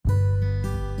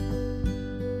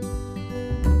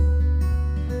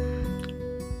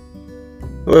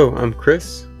Hello, I'm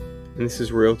Chris, and this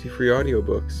is royalty-free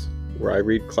audiobooks, where I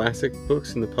read classic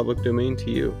books in the public domain to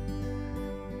you.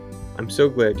 I'm so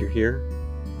glad you're here.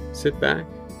 Sit back,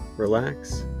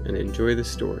 relax, and enjoy the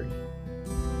story.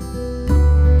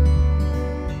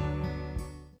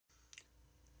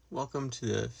 Welcome to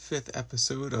the 5th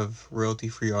episode of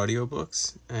royalty-free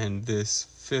audiobooks, and this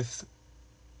 5th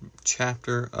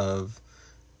chapter of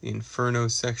the Inferno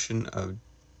section of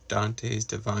Dante's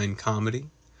Divine Comedy.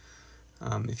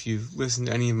 If you've listened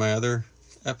to any of my other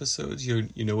episodes, you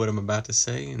know what I'm about to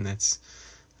say, and that's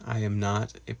I am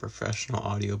not a professional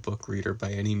audiobook reader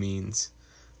by any means.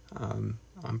 I'm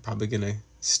probably going to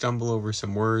stumble over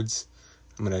some words.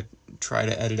 I'm going to try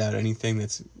to edit out anything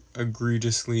that's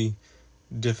egregiously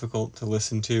difficult to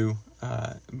listen to,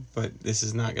 but this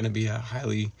is not going to be a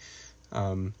highly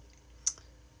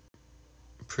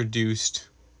produced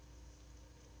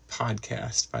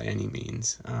podcast by any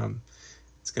means.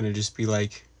 It's going to just be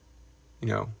like,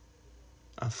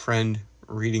 a friend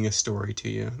reading a story to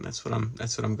you. And that's what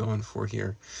I'm going for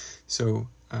here. So,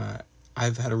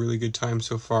 I've had a really good time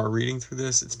so far reading through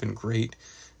this. It's been great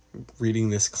reading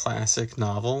this classic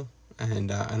novel,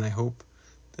 and I hope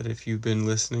that if you've been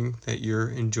listening that you're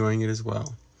enjoying it as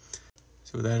well.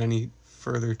 So without any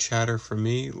further chatter from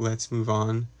me, let's move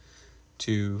on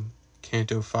to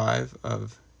Canto V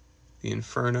of the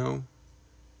Inferno,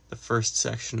 the first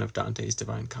section of Dante's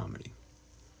Divine Comedy.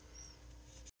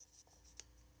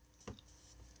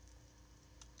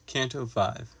 Canto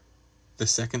V, the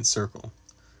second circle.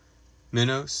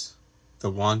 Minos,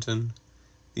 the wanton,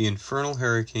 the infernal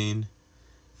hurricane,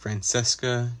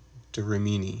 Francesca de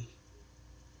Rimini.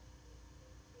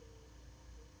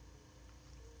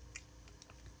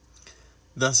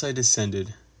 Thus I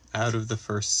descended out of the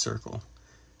first circle,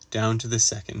 down to the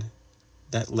second,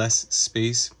 that less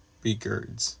space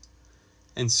begirds,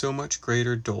 and so much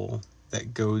greater dole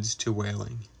that goads to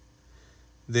wailing.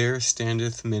 There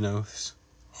standeth Minos,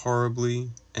 horribly,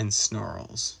 and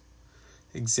snarls,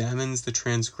 examines the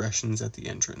transgressions at the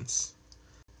entrance,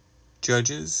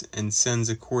 judges and sends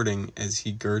according as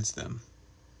he girds them.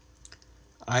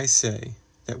 I say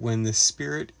that when the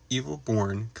spirit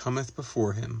evil-born cometh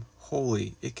before him,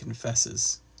 wholly it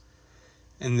confesses,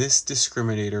 and this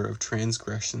discriminator of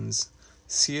transgressions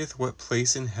seeth what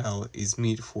place in hell is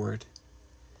meet for it,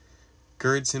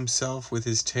 girds himself with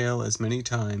his tail as many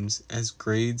times as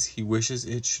grades he wishes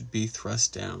it should be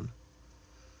thrust down.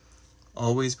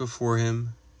 Always before him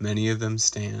many of them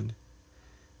stand.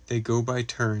 They go by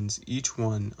turns, each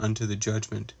one unto the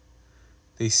judgment.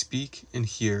 They speak and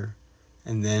hear,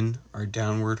 and then are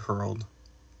downward hurled.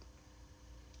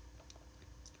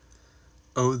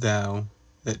 O thou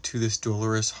that to this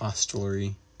dolorous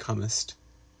hostelry comest,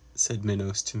 said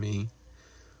Minos to me,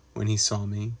 when he saw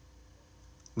me,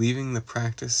 leaving the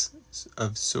practice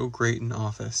of so great an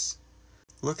office,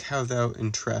 look how thou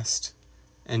entrest,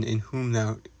 and in whom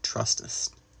thou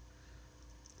trustest.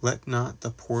 Let not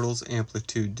the portal's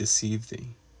amplitude deceive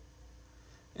thee.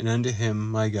 And unto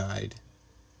him, my guide,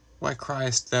 why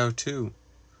criest thou too?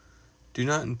 Do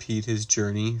not impede his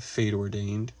journey, fate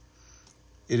ordained.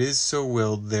 It is so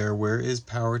willed there where is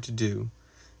power to do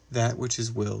that which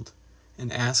is willed,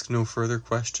 and ask no further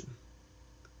question.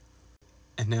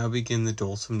 And now begin the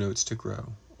dolesome notes to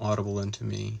grow, audible unto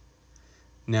me.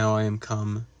 Now I am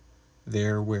come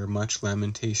there where much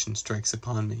lamentation strikes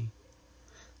upon me.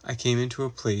 I came into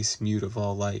a place mute of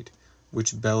all light,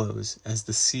 which bellows as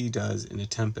the sea does in a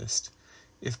tempest,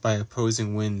 if by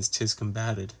opposing winds 'tis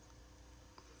combated.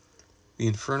 The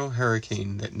infernal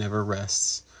hurricane that never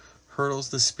rests hurtles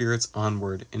the spirits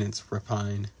onward in its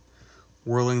rapine,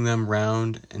 whirling them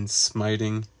round and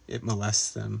smiting, it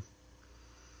molests them.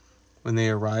 When they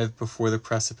arrive before the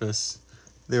precipice,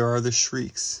 there are the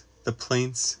shrieks, the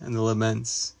plaints, and the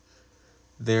laments.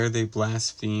 There they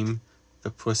blaspheme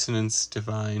the puissance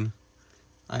divine.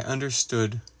 I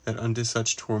understood that unto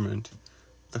such torment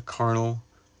the carnal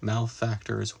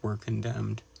malefactors were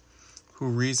condemned, who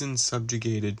reason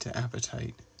subjugated to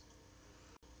appetite.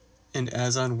 And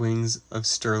as on wings of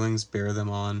sterlings bear them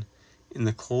on, in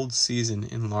the cold season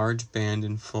in large band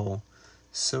and full,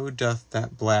 so doth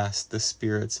that blast the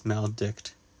spirits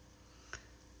maledict.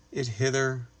 It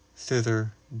hither,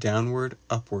 thither, downward,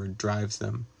 upward drives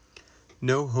them.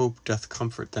 No hope doth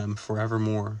comfort them for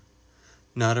evermore,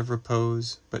 not of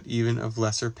repose, but even of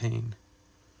lesser pain.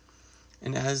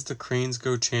 And as the cranes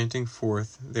go chanting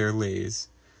forth their lays,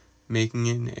 making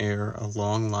in air a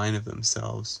long line of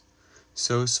themselves,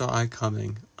 so saw I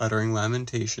coming, uttering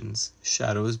lamentations,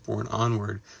 shadows borne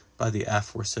onward by the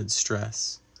aforesaid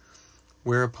stress.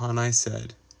 Whereupon I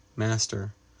said,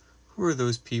 Master, who are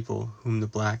those people whom the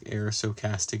black air so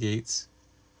castigates?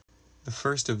 The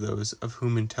first of those of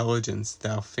whom intelligence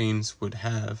thou fain would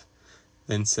have,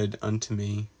 then said unto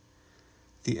me,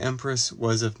 The empress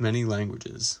was of many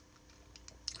languages.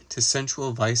 To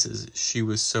sensual vices she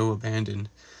was so abandoned,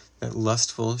 that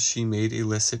lustful she made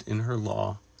illicit in her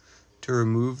law, to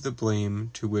remove the blame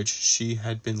to which she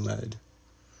had been led.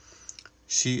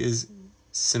 She is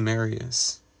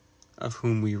Cimmerius, of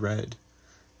whom we read,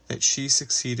 that she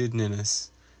succeeded Ninus,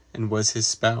 and was his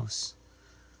spouse.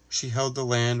 She held the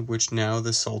land which now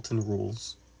the Sultan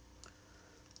rules.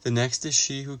 The next is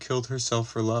she who killed herself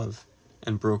for love,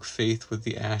 and broke faith with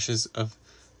the ashes of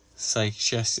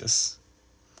Psychesius.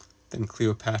 Then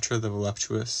Cleopatra the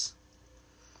voluptuous.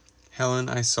 Helen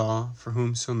I saw, for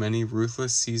whom so many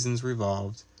ruthless seasons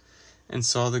revolved, and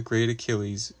saw the great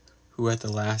Achilles, who at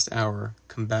the last hour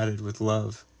combated with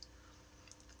love.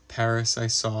 Paris I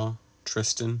saw,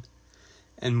 Tristan,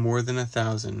 and more than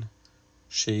 1,000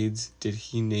 shades did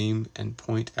he name and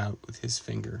point out with his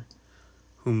finger,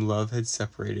 whom love had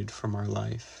separated from our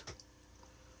life.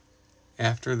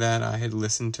 After that I had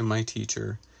listened to my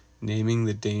teacher, naming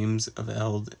the dames of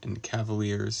eld and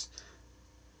cavaliers,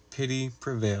 pity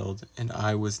prevailed, and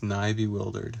I was nigh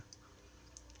bewildered.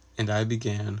 And I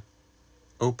began,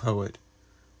 O poet,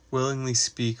 willingly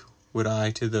speak would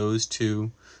I to those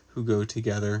two who go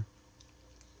together,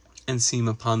 and seem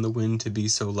upon the wind to be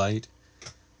so light.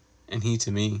 And he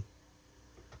to me,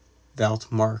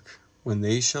 Thou'lt mark, when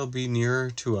they shall be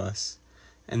nearer to us,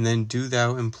 and then do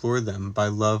thou implore them by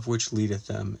love which leadeth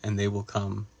them, and they will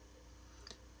come.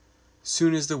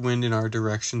 Soon as the wind in our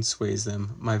direction sways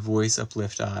them, my voice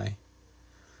uplift I.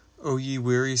 O ye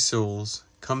weary souls,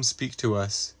 come speak to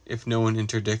us, if no one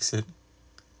interdicts it.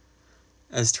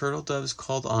 As turtle doves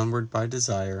called onward by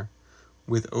desire,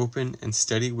 with open and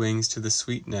steady wings to the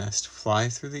sweet nest, fly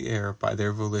through the air by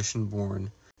their volition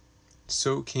borne,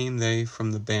 so came they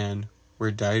from the band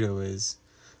where Dido is,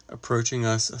 approaching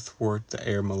us athwart the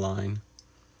air malign.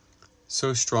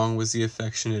 So strong was the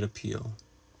affectionate appeal.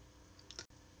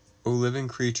 O living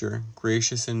creature,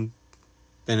 gracious and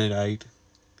benedict,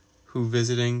 who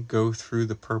visiting go through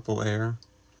the purple air,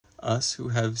 us who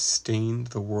have stained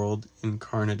the world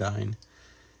incarnadine,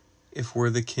 if were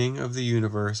the King of the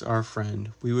universe our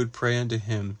friend, we would pray unto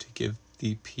him to give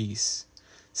thee peace,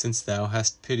 since thou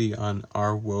hast pity on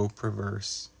our woe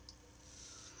perverse.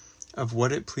 Of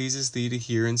what it pleases thee to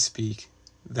hear and speak,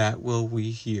 that will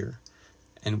we hear,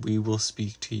 and we will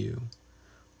speak to you,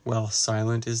 while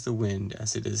silent is the wind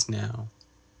as it is now.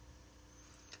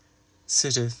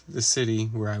 Sitteth the city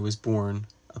where I was born,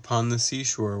 upon the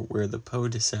seashore where the Po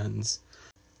descends,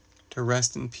 to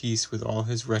rest in peace with all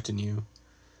his retinue.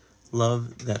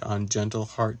 Love that on gentle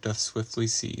heart doth swiftly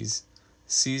seize,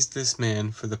 seized this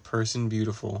man for the person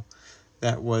beautiful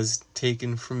that was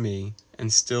taken from me,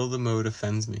 and still the mode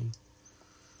offends me.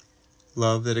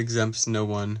 Love that exempts no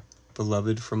one,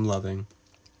 beloved from loving,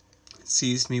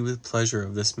 seized me with pleasure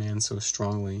of this man so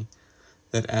strongly,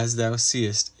 that as thou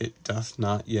seest it doth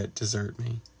not yet desert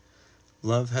me.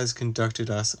 Love has conducted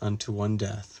us unto one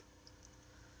death.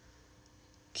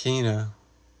 Cana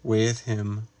weigheth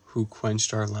him who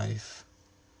quenched our life.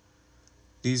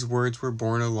 These words were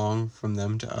borne along from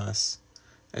them to us.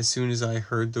 As soon as I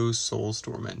heard those souls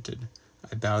tormented,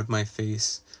 I bowed my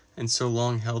face, and so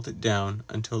long held it down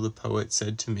until the poet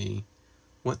said to me,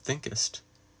 What thinkest?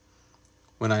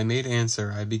 When I made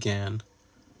answer, I began,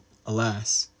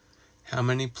 Alas, how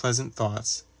many pleasant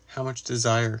thoughts, how much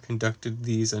desire conducted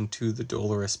these unto the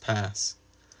dolorous pass.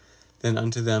 Then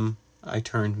unto them I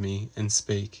turned me, and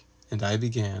spake, and I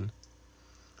began,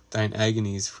 Thine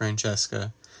agonies,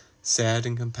 Francesca, sad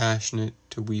and compassionate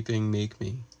to weeping make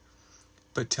me.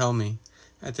 But tell me,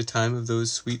 at the time of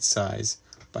those sweet sighs,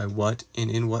 by what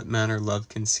and in what manner love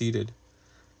conceded,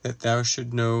 that thou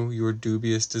should know your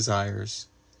dubious desires.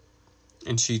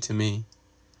 And she to me,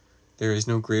 There is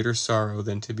no greater sorrow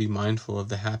than to be mindful of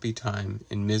the happy time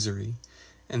in misery,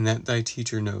 and that thy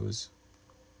teacher knows.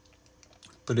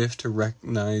 But if to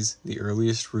recognize the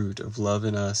earliest root of love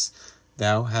in us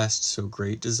thou hast so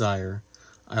great desire,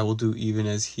 I will do even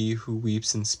as he who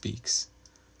weeps and speaks.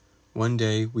 One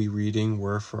day we reading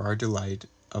were for our delight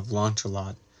of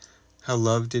Launcelot, how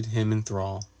love did him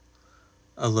enthrall.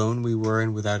 Alone we were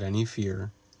and without any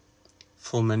fear.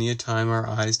 Full many a time our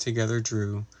eyes together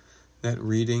drew that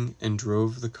reading, and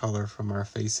drove the color from our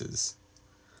faces.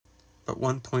 But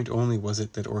one point only was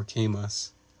it that o'ercame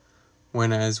us,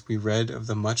 when as we read of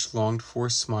the much longed for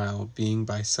smile being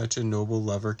by such a noble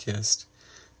lover kissed,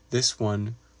 this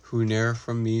one, who ne'er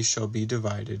from me shall be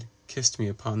divided, kissed me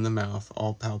upon the mouth,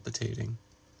 all palpitating.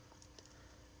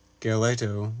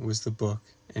 Galeto was the book,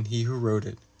 and he who wrote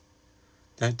it.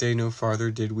 That day no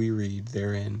farther did we read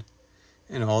therein,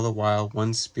 And all the while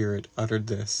one spirit uttered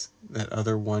this, that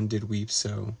other one did weep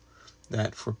so,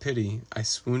 that for pity I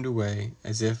swooned away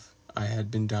as if I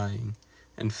had been dying,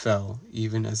 and fell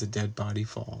even as a dead body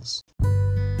falls.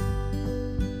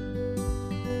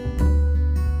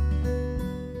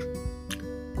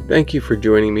 Thank you for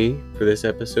joining me for this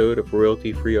episode of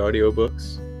Royalty Free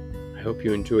Audiobooks. I hope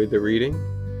you enjoyed the reading,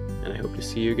 and I hope to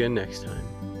see you again next time.